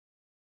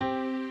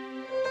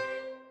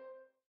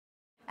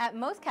At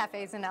most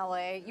cafes in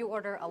LA, you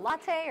order a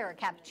latte or a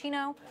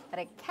cappuccino. At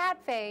a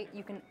Catfe,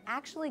 you can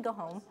actually go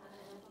home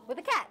with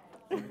a cat.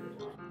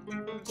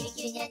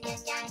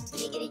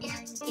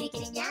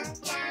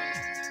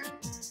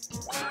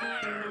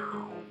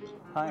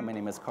 Hi, my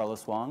name is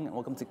Carlos Wong, and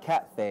welcome to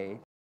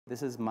Catfe.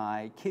 This is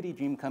my kitty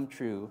dream come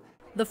true.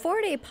 The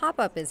 4-day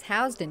pop-up is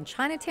housed in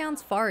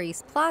Chinatown's Far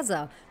East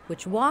Plaza,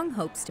 which Wong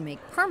hopes to make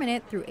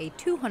permanent through a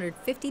 $250,000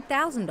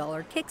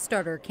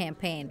 Kickstarter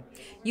campaign.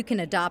 You can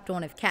adopt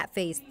one of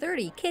Catfe's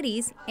 30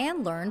 kitties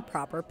and learn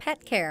proper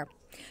pet care.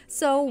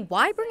 So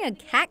why bring a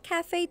cat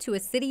cafe to a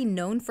city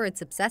known for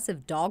its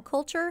obsessive dog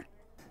culture?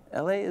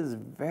 LA is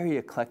very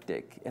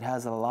eclectic. It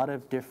has a lot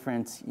of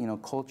different,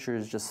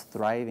 cultures just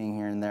thriving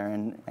here and there.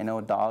 And I know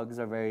dogs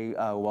are very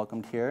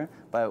welcomed here,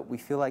 but we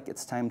feel like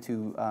it's time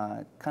to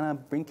kind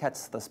of bring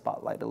cats to the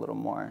spotlight a little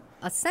more.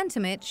 A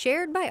sentiment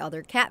shared by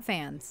other cat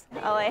fans.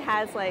 LA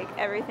has like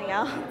everything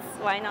else.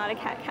 Why not a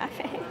cat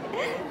cafe?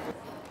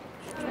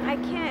 I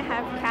can't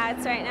have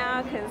cats right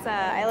now because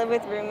I live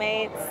with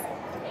roommates.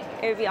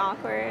 It would be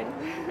awkward.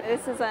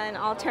 This is an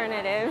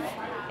alternative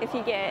if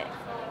you get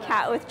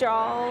cat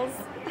withdrawals.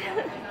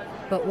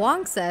 But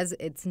Wong says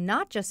it's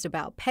not just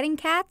about petting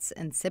cats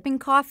and sipping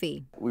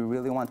coffee. We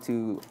really want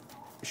to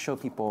show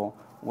people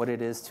what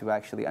it is to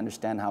actually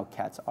understand how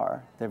cats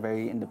are. They're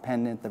very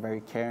independent, they're very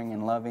caring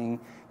and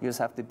loving. You just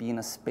have to be in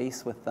a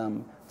space with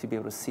them to be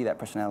able to see that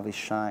personality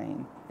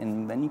shine,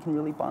 and then you can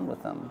really bond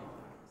with them.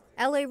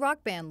 LA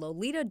rock band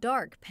Lolita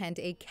Dark penned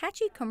a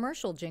catchy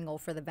commercial jingle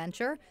for the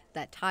venture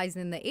that ties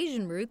in the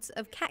Asian roots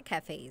of cat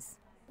cafes.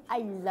 I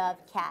love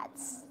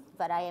cats,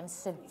 but I am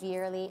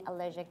severely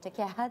allergic to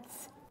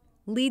cats.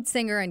 Lead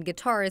singer and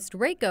guitarist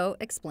Reiko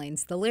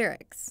explains the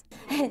lyrics.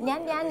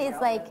 Nyan nyan is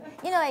like,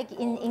 like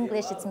in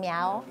English it's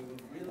meow,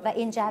 but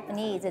in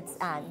Japanese it's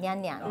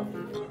nyan nyan.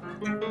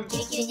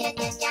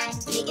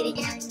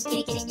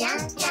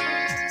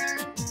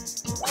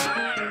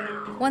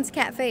 Once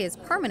Catfe is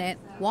permanent,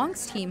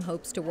 Wong's team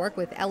hopes to work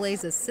with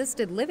LA's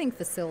assisted living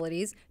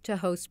facilities to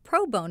host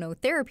pro bono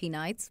therapy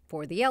nights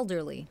for the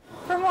elderly.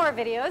 For more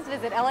videos,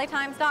 visit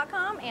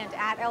latimes.com and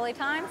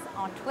 @LATimes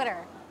on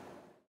Twitter.